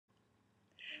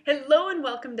Hello and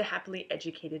welcome to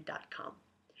happilyeducated.com.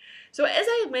 So as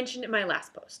I mentioned in my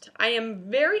last post, I am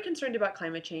very concerned about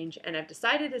climate change and I've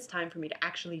decided it's time for me to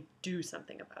actually do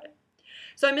something about it.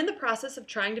 So I'm in the process of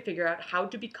trying to figure out how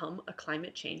to become a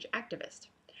climate change activist.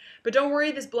 But don't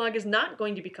worry, this blog is not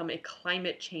going to become a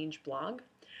climate change blog.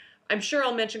 I'm sure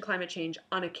I'll mention climate change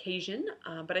on occasion,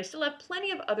 but I still have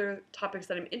plenty of other topics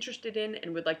that I'm interested in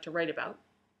and would like to write about.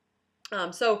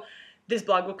 So this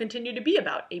blog will continue to be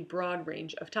about a broad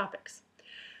range of topics.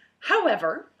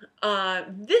 However,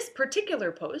 this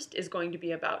particular post is going to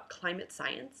be about climate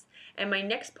science, and my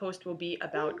next post will be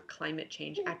about climate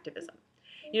change activism.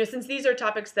 Since these are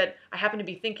topics that I happen to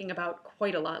be thinking about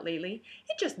quite a lot lately,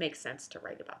 it just makes sense to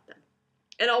write about them.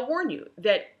 And I'll warn you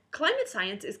that climate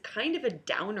science is kind of a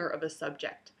downer of a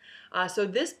subject. So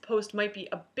this post might be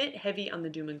a bit heavy on the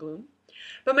doom and gloom.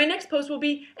 But my next post will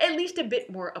be at least a bit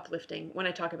more uplifting when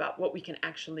I talk about what we can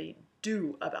actually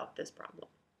do about this problem.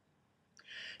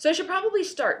 So I should probably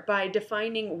start by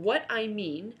defining what I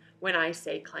mean when I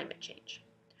say climate change.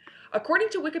 According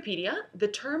to Wikipedia, the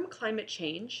term climate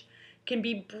change can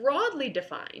be broadly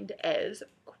defined as,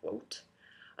 quote,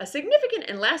 a significant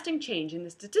and lasting change in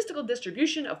the statistical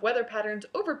distribution of weather patterns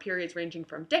over periods ranging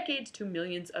from decades to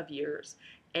millions of years,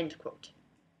 end quote.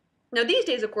 Now, these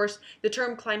days, of course, the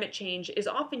term climate change is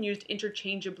often used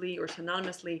interchangeably or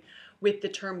synonymously with the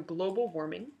term global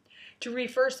warming to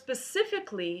refer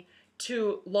specifically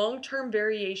to long-term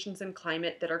variations in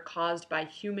climate that are caused by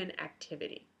human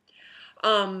activity,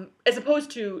 as opposed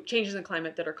to changes in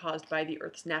climate that are caused by the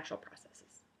Earth's natural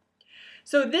processes.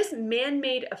 So this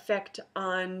man-made effect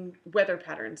on weather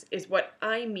patterns is what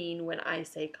I mean when I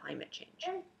say climate change.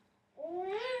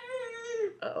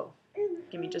 Uh-oh.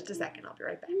 Give me just a second. I'll be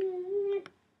right back.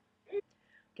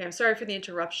 Okay, I'm sorry for the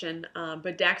interruption,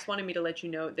 but Dax wanted me to let you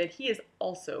know that he is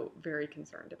also very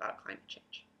concerned about climate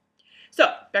change.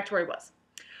 So, back to where I was.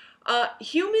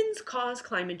 Humans cause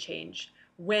climate change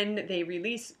when they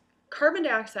release carbon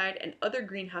dioxide and other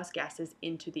greenhouse gases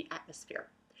into the atmosphere.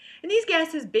 And these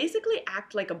gases basically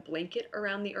act like a blanket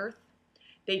around the Earth.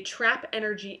 They trap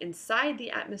energy inside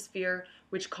the atmosphere,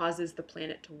 which causes the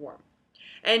planet to warm.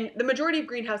 And the majority of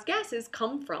greenhouse gases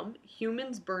come from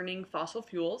humans burning fossil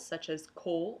fuels such as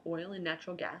coal, oil, and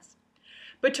natural gas.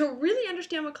 But to really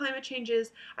understand what climate change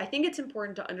is, I think it's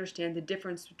important to understand the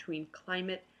difference between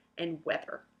climate and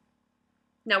weather.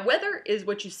 Now, weather is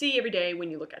what you see every day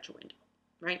when you look out your window,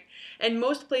 right? And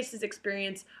most places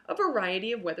experience a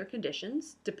variety of weather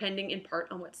conditions, depending in part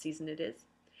on what season it is.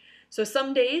 So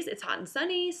some days it's hot and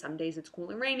sunny, some days it's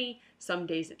cool and rainy, some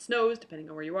days it snows, depending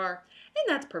on where you are, and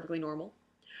that's perfectly normal.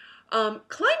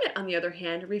 Climate, on the other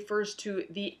hand, refers to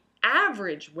the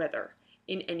average weather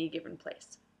in any given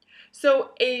place.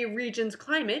 So a region's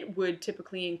climate would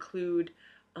typically include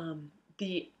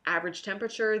the average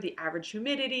temperature, the average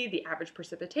humidity, the average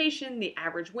precipitation, the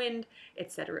average wind,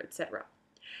 etc., etc.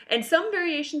 And some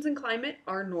variations in climate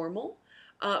are normal,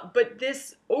 but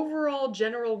this overall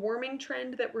general warming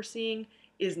trend that we're seeing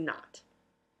is not.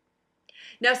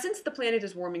 Now, since the planet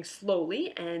is warming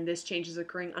slowly, and this change is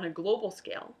occurring on a global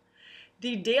scale,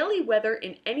 the daily weather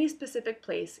in any specific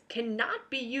place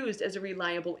cannot be used as a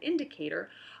reliable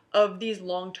indicator of these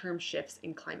long-term shifts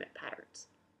in climate patterns.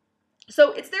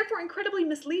 So it's therefore incredibly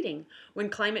misleading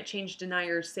when climate change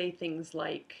deniers say things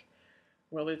like,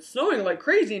 well, it's snowing like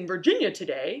crazy in Virginia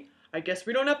today. I guess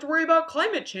we don't have to worry about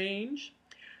climate change.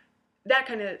 That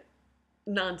kind of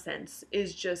nonsense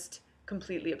is just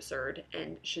completely absurd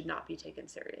and should not be taken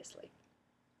seriously.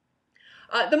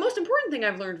 The most important thing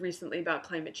I've learned recently about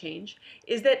climate change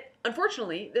is that,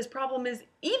 unfortunately, this problem is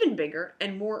even bigger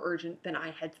and more urgent than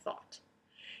I had thought.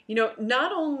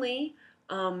 Not only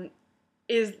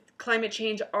is climate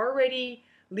change already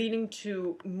leading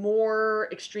to more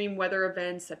extreme weather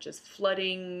events such as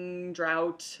flooding,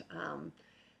 drought,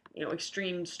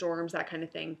 extreme storms, that kind of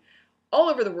thing, all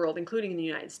over the world, including in the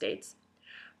United States.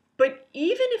 But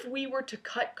even if we were to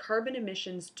cut carbon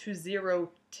emissions to zero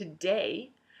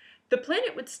today, the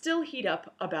planet would still heat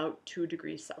up about 2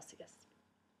 degrees Celsius.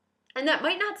 And that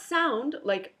might not sound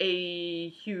like a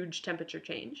huge temperature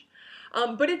change,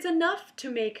 but it's enough to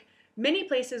make many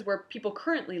places where people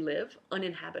currently live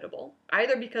uninhabitable,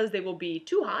 either because they will be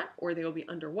too hot or they will be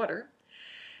underwater.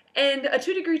 And a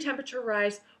 2-degree temperature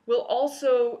rise will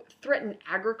also threaten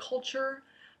agriculture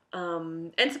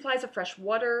and supplies of fresh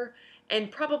water,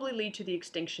 and probably lead to the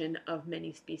extinction of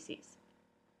many species.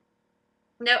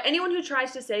 Now, anyone who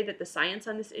tries to say that the science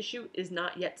on this issue is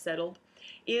not yet settled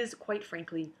is, quite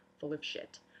frankly, full of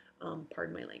shit.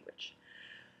 Pardon my language.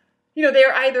 They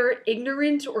are either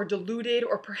ignorant or deluded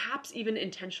or perhaps even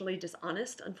intentionally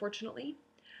dishonest, unfortunately.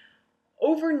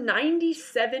 Over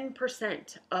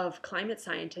 97% of climate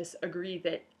scientists agree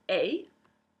that A,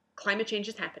 climate change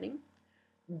is happening,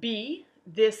 B,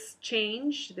 this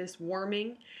change, this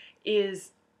warming,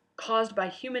 is caused by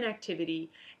human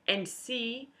activity, and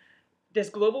C, this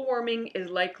global warming is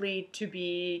likely to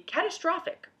be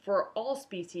catastrophic for all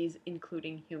species,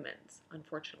 including humans,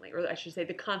 unfortunately. Or I should say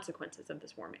the consequences of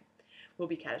this warming will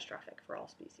be catastrophic for all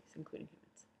species, including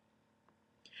humans.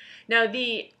 Now,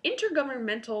 the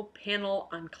Intergovernmental Panel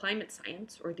on Climate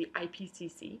Science, or the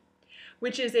IPCC,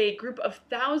 which is a group of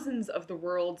thousands of the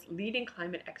world's leading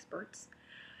climate experts,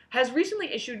 has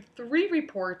recently issued 3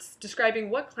 reports describing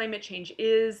what climate change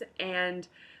is and,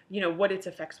 what its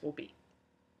effects will be.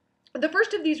 The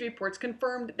first of these reports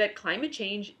confirmed that climate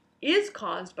change is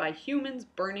caused by humans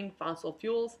burning fossil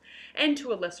fuels and,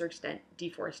 to a lesser extent,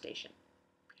 deforestation.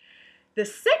 The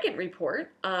second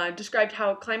report described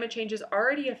how climate change is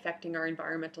already affecting our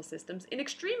environmental systems in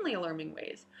extremely alarming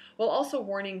ways, while also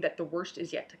warning that the worst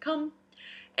is yet to come.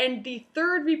 And the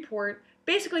third report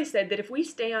basically said that if we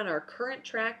stay on our current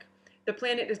track, the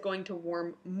planet is going to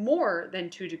warm more than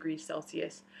 2 degrees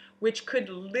Celsius, which could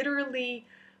literally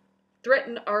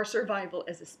threaten our survival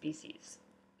as a species.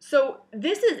 So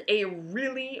this is a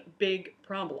really big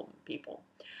problem, people.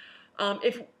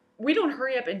 If we don't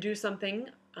hurry up and do something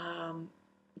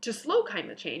to slow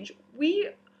climate change, we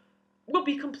will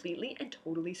be completely and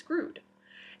totally screwed.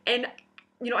 And,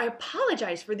 I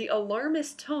apologize for the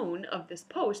alarmist tone of this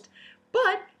post,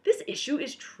 but this issue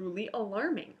is truly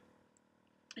alarming.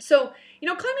 So,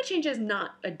 climate change is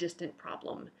not a distant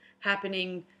problem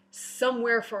happening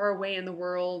somewhere far away in the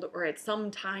world or at some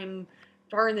time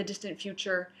far in the distant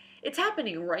future. It's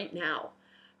happening right now.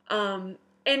 And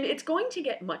it's going to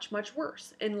get much, much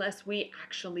worse unless we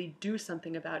actually do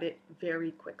something about it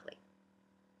very quickly.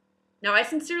 Now, I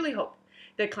sincerely hope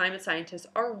that climate scientists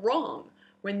are wrong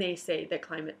when they say that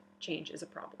climate change is a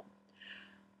problem.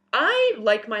 I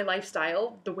like my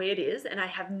lifestyle the way it is, and I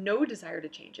have no desire to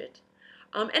change it.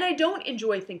 And I don't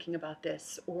enjoy thinking about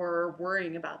this or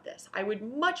worrying about this. I would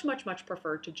much, much, much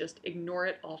prefer to just ignore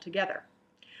it altogether.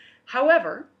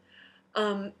 However,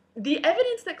 the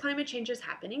evidence that climate change is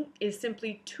happening is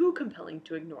simply too compelling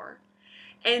to ignore,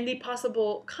 and the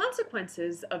possible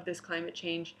consequences of this climate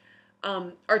change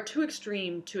are too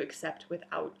extreme to accept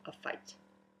without a fight.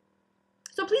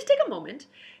 So please take a moment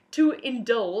to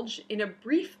indulge in a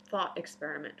brief thought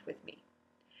experiment with me.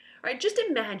 All right, just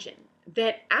imagine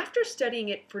that after studying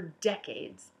it for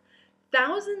decades,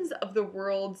 thousands of the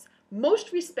world's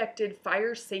most respected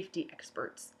fire safety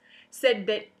experts said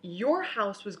that your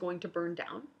house was going to burn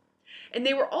down, and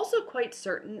they were also quite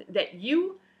certain that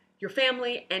you, your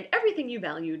family, and everything you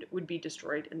valued would be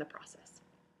destroyed in the process.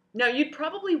 Now, you'd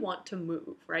probably want to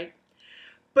move, right?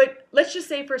 But let's just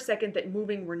say for a second that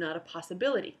moving were not a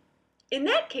possibility. In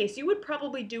that case, you would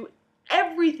probably do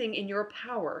everything in your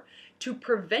power to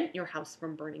prevent your house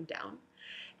from burning down.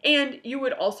 And you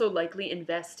would also likely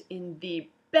invest in the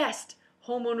best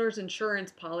homeowner's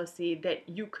insurance policy that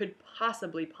you could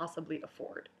possibly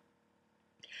afford.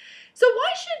 So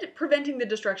why should preventing the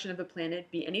destruction of the planet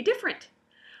be any different?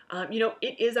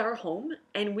 It is our home,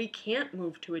 and we can't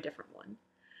move to a different one.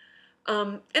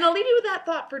 And I'll leave you with that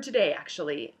thought for today,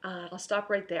 actually. I'll stop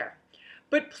right there.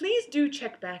 But please do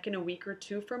check back in a week or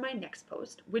two for my next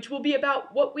post, which will be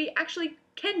about what we actually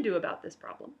can do about this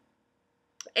problem.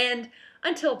 And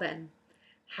until then,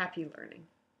 happy learning.